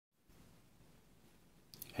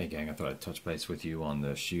Hey gang, I thought I'd touch base with you on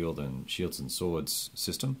the shields and swords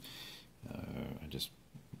system. I just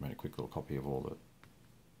made a quick little copy of all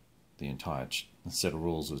the entire set of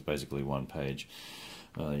rules. Is basically one page.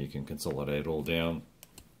 You can consolidate it all down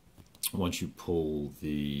once you pull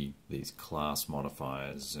these class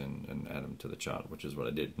modifiers and add them to the chart, which is what I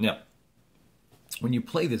did. Now, when you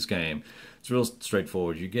play this game, it's real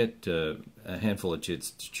straightforward. You get a handful of chits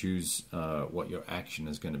to choose what your action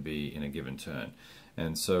is going to be in a given turn.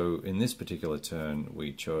 And so in this particular turn,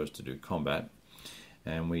 we chose to do combat,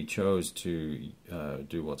 and we chose to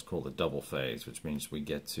do what's called a double phase, which means we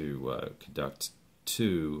get to conduct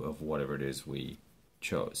two of whatever it is we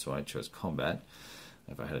chose. So I chose combat.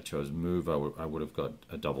 If I had chosen move, I would have got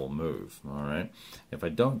a double move. All right. If I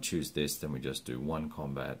don't choose this, then we just do one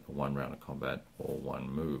combat, one round of combat, or one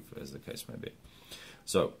move, as the case may be.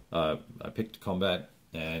 So I picked combat,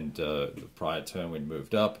 and the prior turn we'd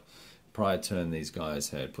moved up. Prior turn, these guys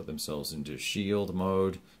had put themselves into shield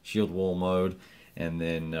mode, shield wall mode, and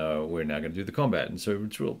then we're now going to do the combat. And so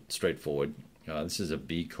it's real straightforward. This is a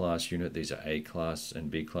B class unit. These are A class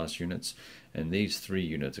and B class units, and these three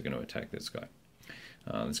units are going to attack this guy.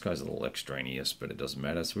 This guy's a little extraneous, but it doesn't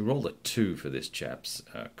matter. So we rolled a 2 for this chap's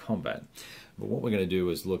combat. But what we're going to do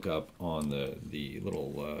is look up on the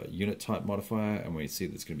little unit type modifier, and we see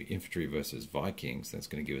that it's going to be infantry versus Vikings. That's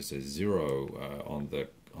going to give us a 0 on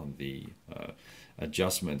the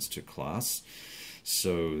adjustments to class.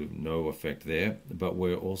 So no effect there. But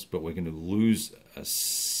we're going to lose a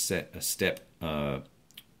step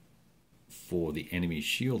for the enemy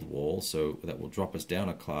shield wall. So that will drop us down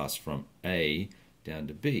a class from A down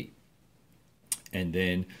to B. And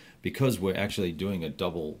then because we're actually doing a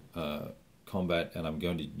double combat, and I'm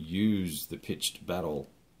going to use the pitched battle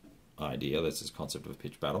idea, that's this concept of a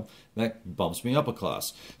pitched battle, that bumps me up a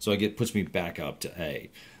class. So puts me back up to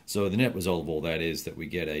A. So the net result of all that is that we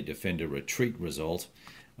get a defender retreat result.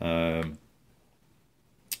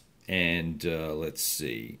 Let's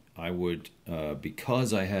see, I would,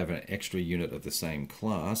 because I have an extra unit of the same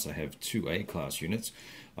class, I have 2 A class units,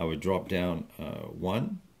 I would drop down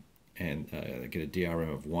 1 and get a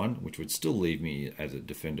DRM of 1, which would still leave me as a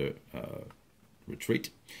defender retreat.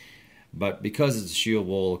 But because it's a shield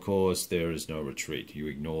wall, of course, there is no retreat. You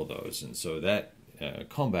ignore those. And so that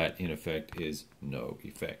combat, in effect, is no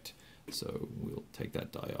effect. So we'll take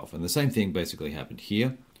that die off. And the same thing basically happened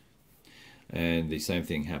here. And the same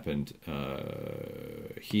thing happened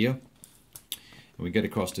here. And we get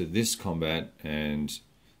across to this combat, and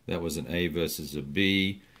that was an A versus a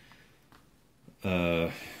B.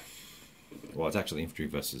 Well, it's actually infantry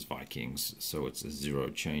versus Vikings, so it's 0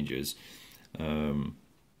 changes.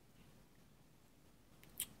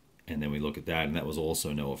 And then we look at that, and that was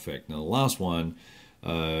also no effect. Now, the last one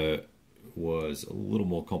was a little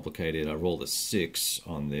more complicated. I rolled a 6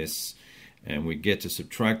 on this, and we get to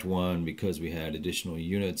subtract 1 because we had additional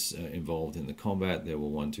units involved in the combat. There were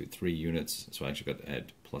 1, 2, 3 units, so I actually got to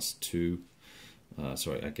add +2.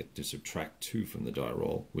 Sorry, I get to subtract 2 from the die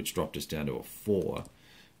roll, which dropped us down to a 4,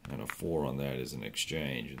 and a 4 on that is an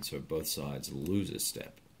exchange, and so both sides lose a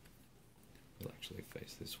step. We'll actually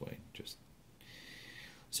face this way,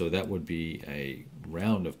 so that would be a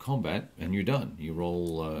round of combat, and you're done. You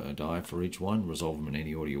roll a die for each one, resolve them in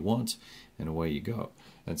any order you want, and away you go.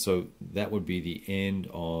 And so that would be the end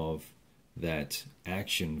of that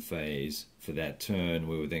action phase for that turn.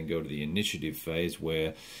 We would then go to the initiative phase,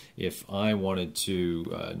 where if I wanted to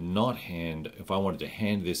if I wanted to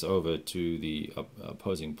hand this over to the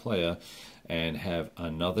opposing player and have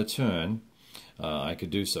another turn, I could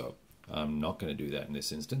do so. I'm not going to do that in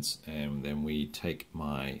this instance, and then we take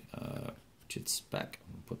my chits back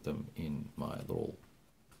and put them in my little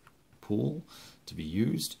pool to be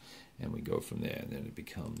used, and we go from there. And then it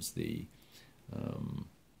becomes the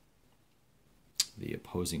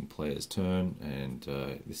opposing player's turn, and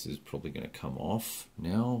this is probably going to come off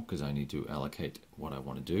now because I need to allocate what I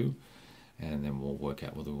want to do, and then we'll work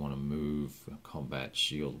out whether we want to move, combat,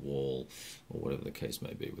 shield wall, or whatever the case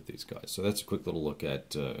may be with these guys. So that's a quick little look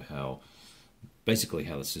at basically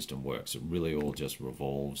how the system works. It really all just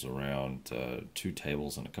revolves around 2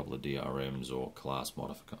 tables and a couple of DRMs or class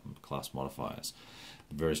modifiers.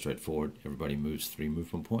 Very straightforward. Everybody moves 3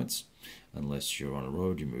 movement points. Unless you're on a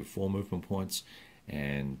road, you move 4 movement points.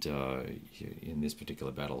 And in this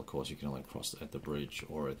particular battle, of course, you can only cross at the bridge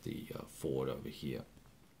or at the ford over here.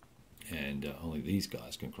 and only these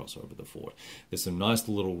guys can cross over the fort. There's some nice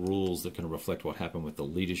little rules that kind of reflect what happened with the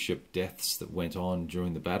leadership deaths that went on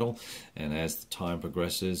during the battle, and as the time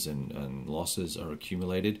progresses and losses are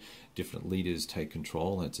accumulated, different leaders take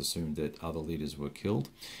control. It's assumed that other leaders were killed,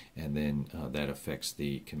 and then that affects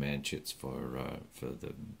the command chits for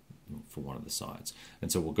one of the sides.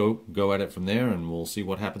 And so we'll go at it from there, and we'll see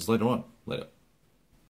what happens later on. Later.